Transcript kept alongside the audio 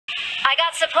I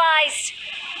got supplies.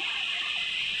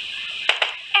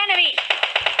 Enemy!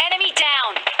 Enemy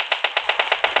down!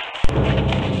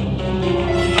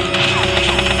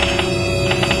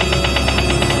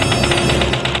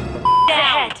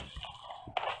 Ahead!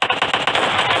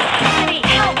 Enemy,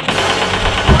 help!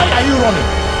 Why are you running?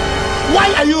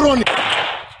 Why are you running?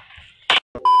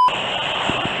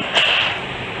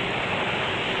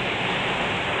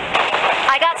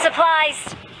 I got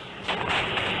supplies.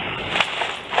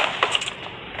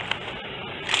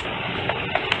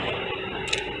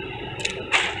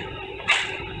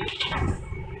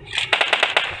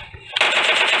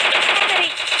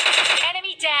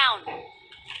 Enemy down.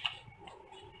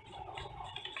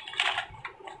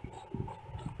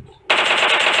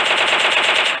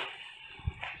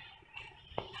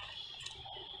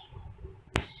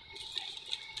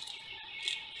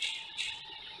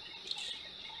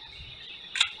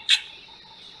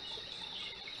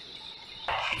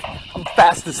 I'm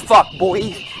fast as fuck,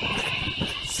 boy.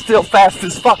 Still fast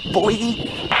as fuck, boy.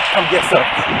 Come get some.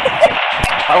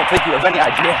 I don't think you have any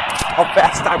idea how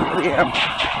fast I really am.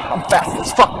 I'm fast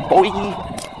as fuck, boy.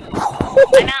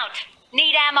 I'm out.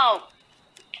 Need ammo.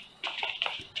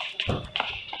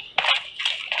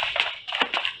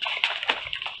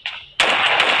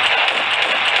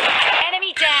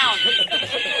 Enemy down.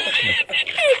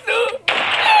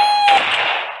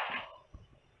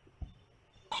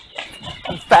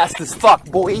 I'm fast as fuck,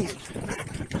 boy.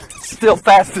 Still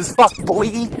fast as fuck,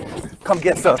 boy. Come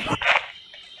get some.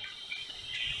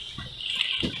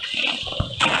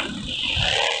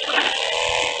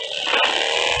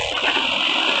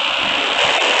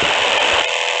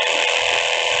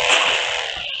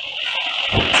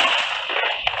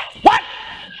 What?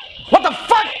 What the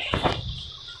fuck?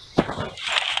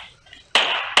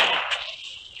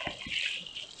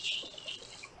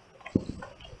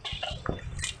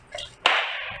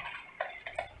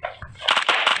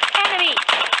 Enemy.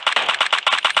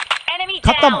 Enemy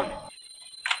खत्म। down.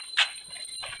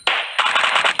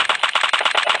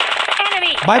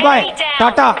 Enemy. Bye bye, Enemy down.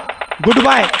 Tata, good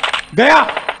bye, गया।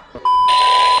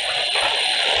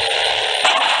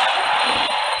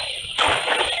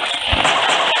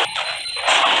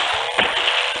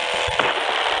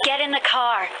 Get in the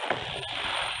car.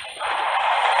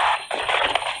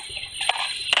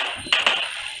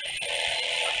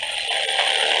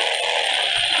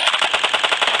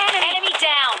 Enemy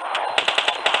down.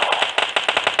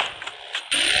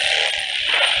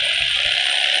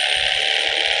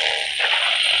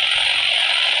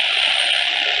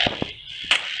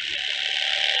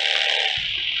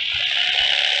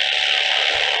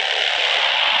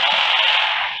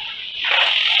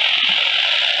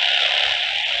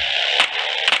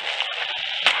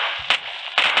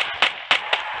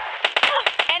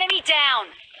 Enemy down.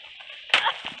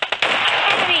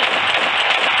 Enemy.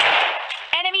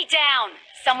 Enemy down.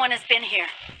 Someone has been here.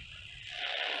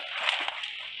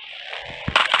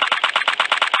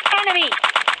 Enemy.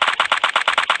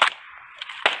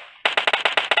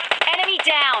 Enemy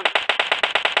down.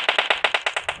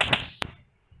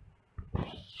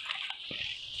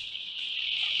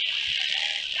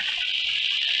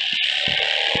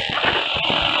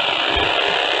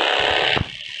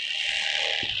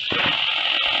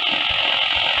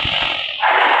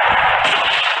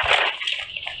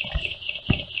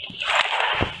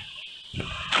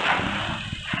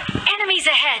 Enemies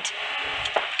ahead.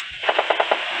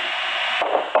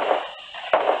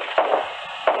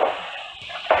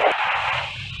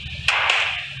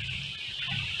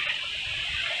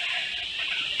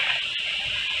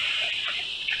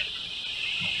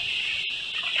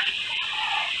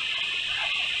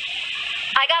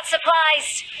 I got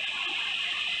supplies.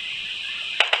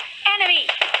 Enemy.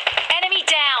 Enemy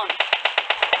down.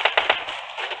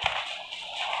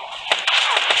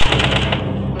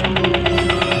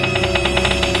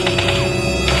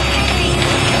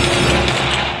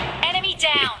 Enemy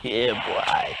down. Yeah,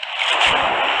 boy.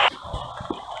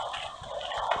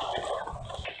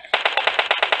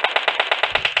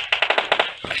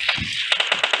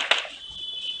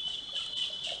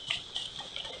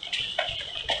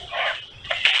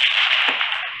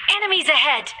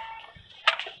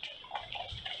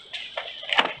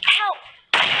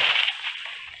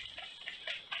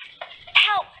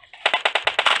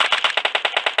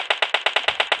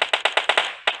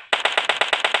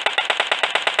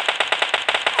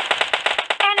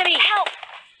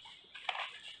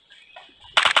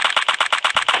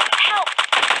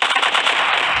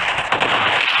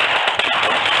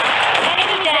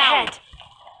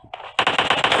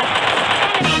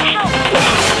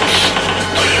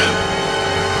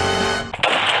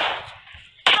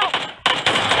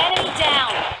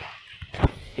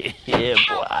 Yeah,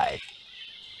 boy.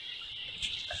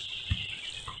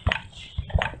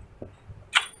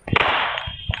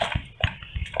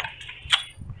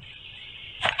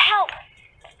 Help!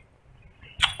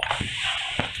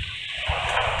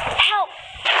 Help!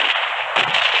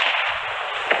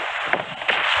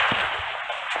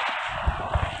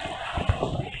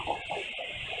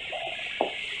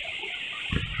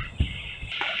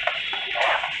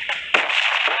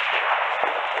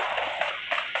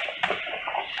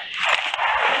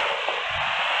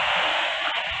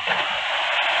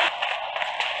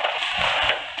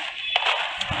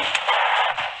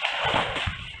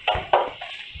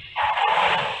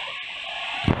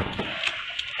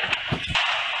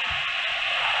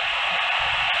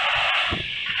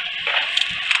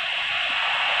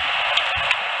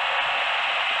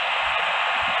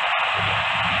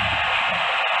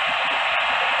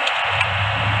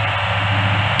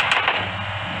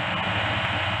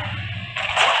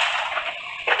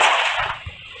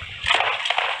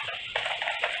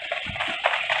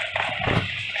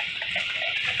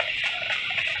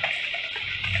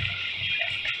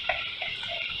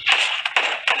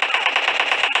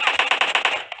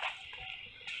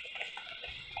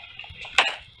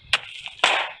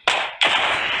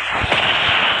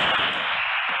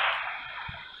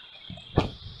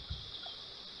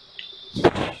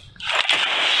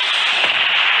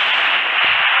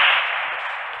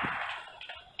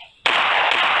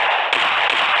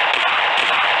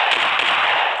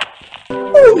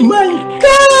 Oh my